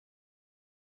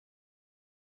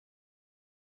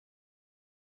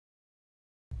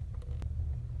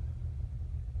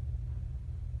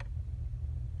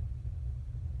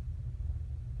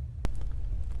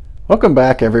Welcome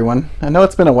back, everyone. I know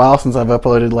it's been a while since I've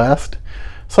uploaded last.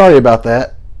 Sorry about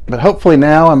that, but hopefully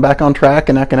now I'm back on track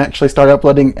and I can actually start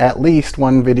uploading at least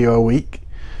one video a week.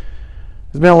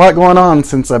 There's been a lot going on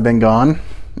since I've been gone,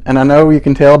 and I know you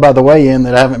can tell by the weigh-in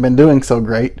that I haven't been doing so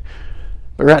great,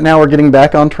 but right now we're getting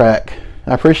back on track.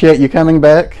 I appreciate you coming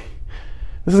back.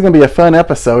 This is going to be a fun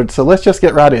episode, so let's just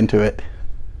get right into it.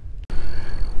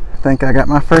 I think I got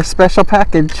my first special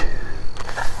package.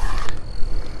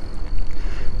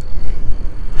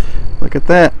 Look at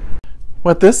that.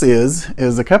 What this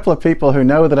is a couple of people who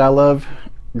know that I love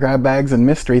grab bags and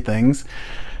mystery things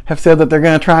have said that they're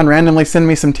going to try and randomly send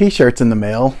me some t-shirts in the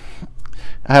mail.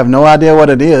 I have no idea what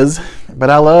it is, but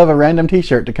I love a random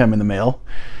t-shirt to come in the mail.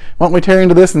 Why don't we tear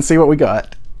into this and see what we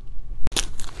got?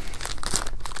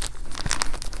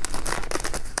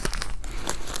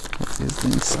 What is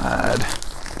inside?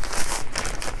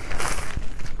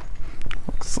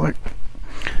 Looks like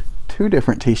two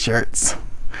different t-shirts.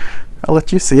 I'll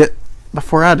let you see it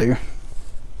before I do.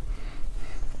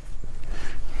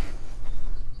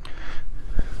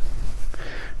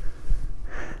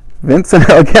 Vincent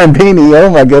L. Gambini,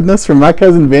 oh my goodness, from My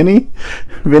Cousin Vinny.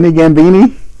 Vinny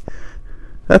Gambini.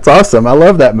 That's awesome, I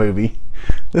love that movie.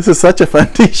 This is such a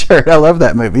fun t-shirt, I love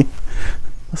that movie.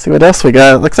 Let's see what else we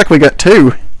got. It looks like we got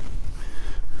two.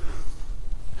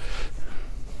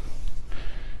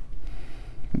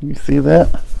 You see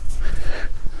that?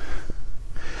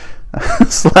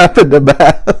 Slapping the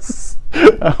bass.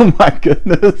 Oh my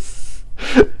goodness.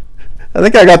 I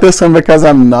think I got this one because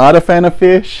I'm not a fan of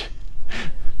fish.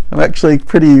 I'm actually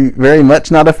very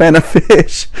much not a fan of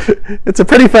fish. It's a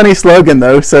pretty funny slogan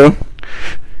though, so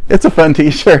it's a fun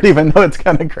t-shirt even though it's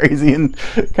kind of crazy and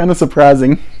kind of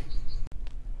surprising.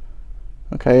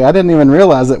 Okay, I didn't even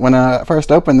realize it when I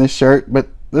first opened this shirt, but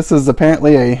this is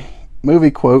apparently a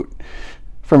movie quote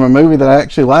from a movie that I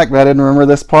actually like, but I didn't remember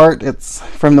this part. It's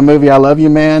from the movie I Love You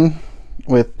Man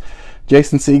with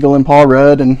Jason Segel and Paul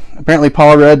Rudd, and apparently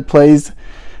Paul Rudd plays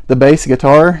the bass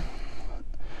guitar.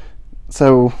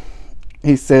 So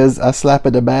he says, I slap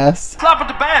at the bass. Slap at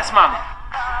the bass, mama.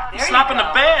 Slapping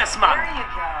the bass, mama. There you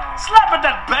go. Slap at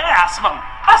that bass, mama.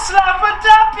 I slap at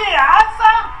that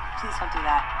bass. Please don't do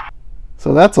that.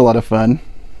 So that's a lot of fun,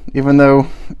 even though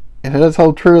it does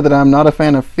hold true that I'm not a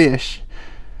fan of fish.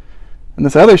 And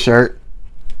this other shirt,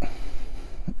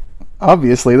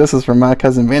 obviously this is from My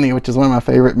Cousin Vinny, which is one of my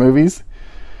favorite movies.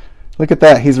 Look at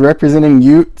that, he's representing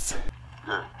Utes.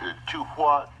 To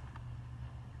what?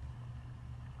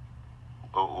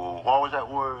 What was that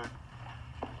word?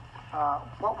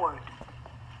 What word?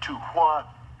 To what?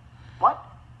 What?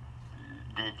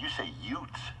 Did you say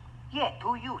Utes? Yeah,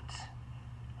 2 Utes.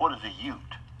 What is a Ute?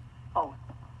 Oh,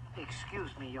 excuse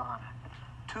me, Your Honor.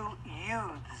 2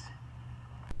 youths.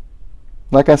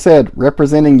 Like I said,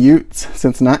 representing Utes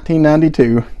since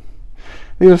 1992.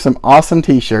 These are some awesome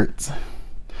t-shirts.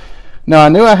 Now I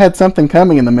knew I had something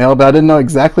coming in the mail, but I didn't know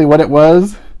exactly what it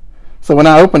was. So when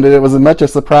I opened it, it was as much a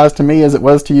surprise to me as it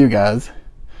was to you guys.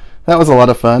 That was a lot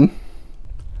of fun.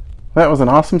 That was an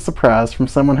awesome surprise from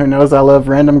someone who knows I love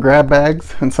random grab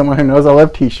bags and someone who knows I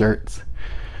love t-shirts.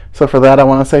 So for that, I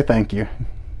want to say thank you.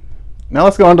 Now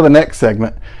let's go on to the next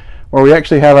segment, where we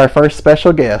actually have our first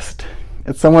special guest.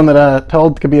 It's someone that I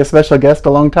told could be a special guest a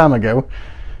long time ago.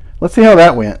 Let's see how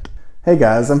that went. Hey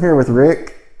guys, I'm here with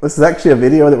Rick. This is actually a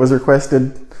video that was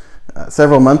requested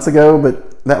several months ago,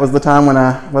 but that was the time when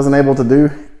I wasn't able to do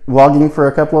vlogging for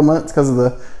a couple of months because of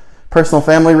the personal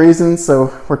family reasons,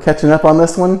 so we're catching up on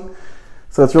this one.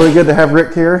 So it's really good to have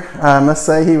Rick here. I must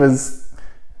say he was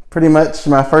pretty much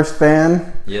my first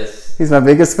fan. Yes. He's my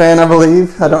biggest fan, I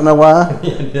believe. I don't know why.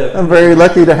 Yeah, I'm very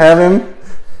lucky to have him.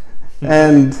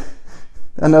 And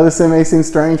I know this may seem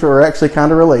strange, but we're actually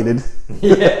kind of related.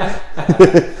 Yeah.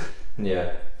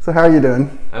 Yeah. So how are you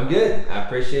doing? I'm good. I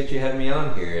appreciate you having me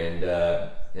on here, and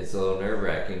it's a little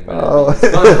nerve-wracking, but Oh, it's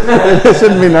fun. it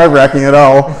shouldn't be nerve-wracking at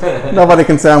all. Nobody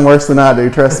can sound worse than I do,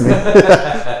 trust me.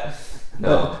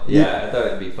 No, yeah, I thought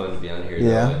it'd be fun to be on here,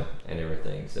 Yeah. though, and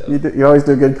everything. So You always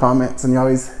do good comments, and you're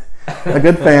always a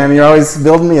good fan. You're always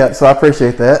building me up, so I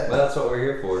appreciate that. well, that's what we're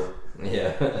here for.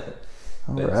 Yeah.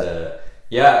 But right.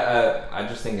 yeah, I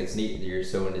just think it's neat that you're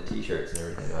so into t-shirts and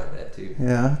everything like that too.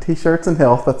 Yeah, t-shirts and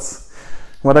health, that's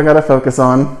what I got to focus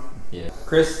on. Yeah.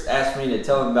 Chris asked me to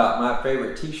tell him about my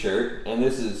favorite t-shirt, and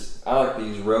I like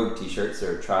these Rogue t-shirts.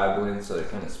 They're tri-blend, so they're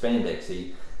kind of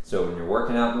spandexy. So when you're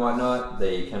working out and whatnot,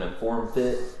 they kind of form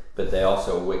fit, but they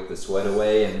also wick the sweat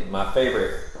away. And my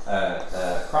favorite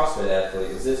CrossFit athlete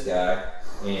is this guy,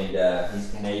 and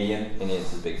he's Canadian, and he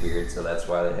has a big beard, so that's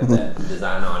why they have that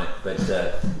design on it. But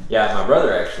yeah, my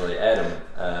brother actually, Adam,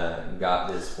 got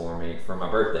this for me for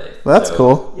my birthday. That's So,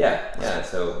 cool. Yeah.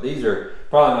 So these are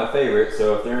probably my favorite.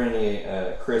 So if there are any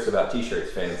Chris About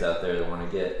T-Shirts fans out there that want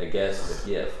to get a guest a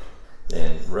gift,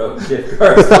 then Rogue gift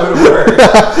cards go to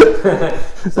work.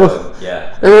 So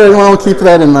yeah. Everyone will keep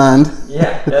that in mind.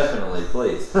 Yeah, definitely,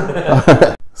 please.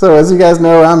 So as you guys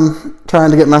know, I'm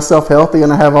trying to get myself healthy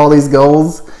and I have all these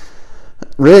goals.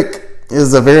 Rick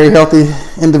is a very healthy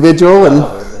individual, and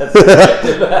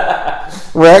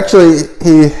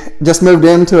he just moved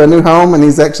into a new home and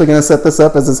he's actually going to set this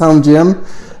up as his home gym.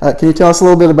 Can you tell us a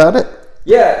little bit about it?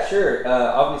 Yeah, sure.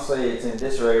 Obviously, it's in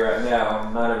disarray right now.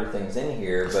 Not everything's in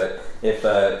here, but if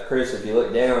Chris, if you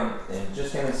look down and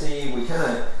just kind of see, we kind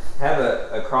of have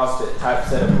a CrossFit type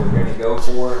setup we're going to go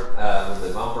for with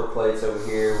the bumper plates over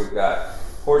here. We've got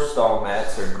horse stall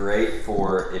mats are great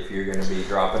for if you're going to be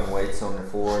dropping weights on the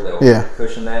floor. They'll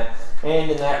cushion that.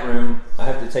 And in that room, I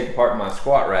have to take apart my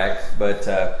squat rack, but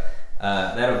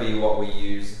that'll be what we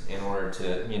use in order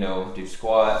to, do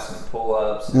squats and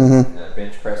pull-ups and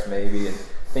bench press maybe and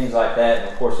things like that. And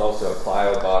of course, also a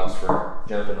plyo box for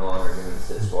jumping on or doing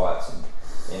sit squats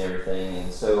and everything.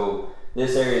 And so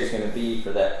this area is going to be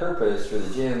for that purpose for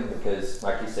the gym because,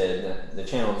 like you said, the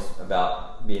channel is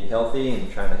about being healthy and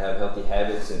trying to have healthy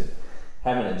habits, and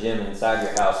having a gym inside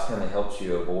your house kind of helps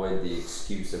you avoid the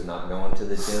excuse of not going to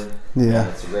the gym. Yeah. And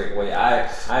it's a great way.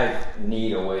 I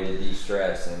need a way to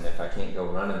de-stress, and if I can't go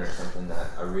running or something,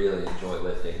 I really enjoy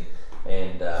lifting,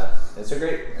 and it's a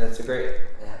great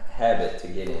habit to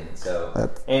get in. So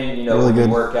really when you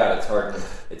work out, it's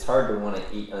hard to want to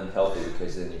eat unhealthy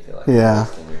because then you feel like you're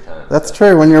wasting your time. That's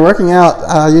true. When you're working out,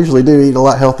 I usually do eat a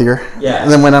lot healthier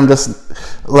than when I'm just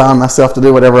allowing myself to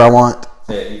do whatever I want.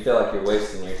 Yeah, you feel like you're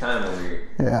wasting your time when you're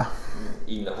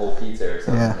eating the whole pizza or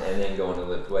something and then going to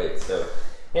lift weights. So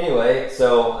anyway,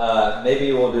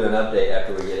 maybe we'll do an update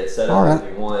after we get it set up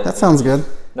if you want. That sounds good.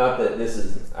 Not that this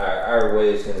is our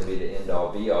way is going to be the end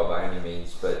all be all by any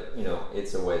means, but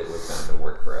it's a way that we found to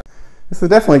work for us. This is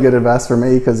definitely good advice for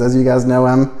me because, as you guys know,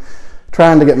 I'm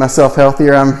trying to get myself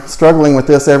healthier. I'm struggling with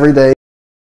this every day.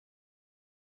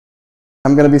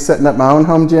 I'm going to be setting up my own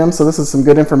home gym, so this is some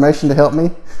good information to help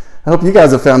me. I hope you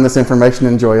guys have found this information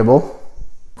enjoyable.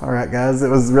 All right, guys, it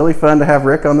was really fun to have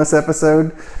Rick on this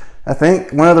episode. I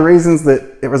think one of the reasons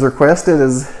that it was requested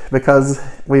is because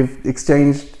we've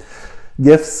exchanged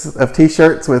gifts of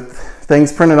t-shirts with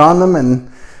things printed on them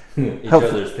and each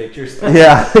other's pictures.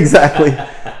 Yeah, exactly.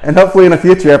 And hopefully in a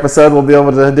future episode we'll be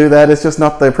able to do that. It's just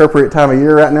not the appropriate time of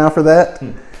year right now for that.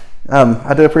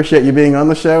 I do appreciate you being on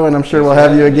the show, and I'm sure we'll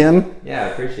have you again. Yeah, I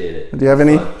appreciate it. Do you have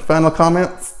any final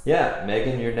comments? Yeah,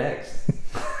 Megan, you're next.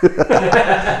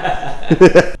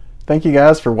 Thank you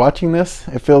guys for watching this.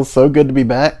 It feels so good to be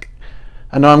back.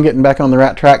 I know I'm getting back on the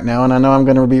right track now, and I know I'm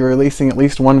going to be releasing at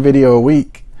least one video a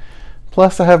week.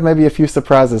 Plus, I have maybe a few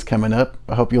surprises coming up.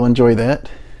 I hope you'll enjoy that.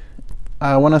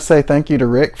 I want to say thank you to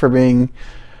Rick for being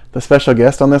the special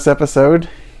guest on this episode,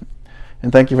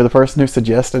 and thank you for the person who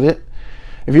suggested it.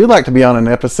 If you'd like to be on an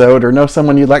episode or know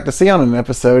someone you'd like to see on an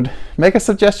episode, make a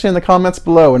suggestion in the comments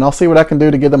below and I'll see what I can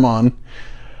do to get them on.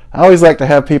 I always like to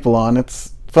have people on.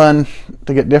 It's fun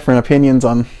to get different opinions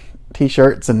on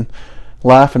t-shirts and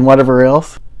life and whatever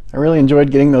else. I really enjoyed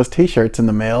getting those t-shirts in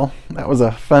the mail. That was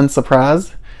a fun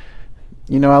surprise.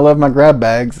 I love my grab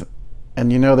bags,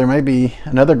 and there may be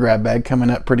another grab bag coming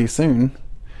up pretty soon.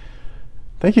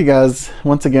 Thank you guys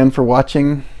once again for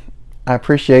watching. I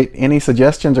appreciate any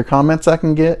suggestions or comments I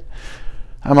can get.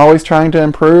 I'm always trying to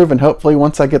improve, and hopefully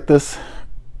once I get this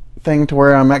thing to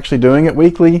where I'm actually doing it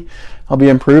weekly, I'll be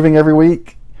improving every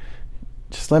week.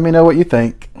 Just let me know what you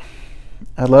think.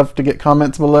 I'd love to get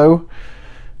comments below.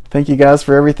 Thank you guys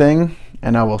for everything,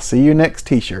 and I will see you next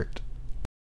t-shirt.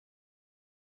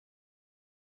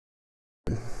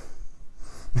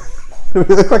 We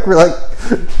look like we're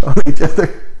on each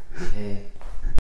other. Hey.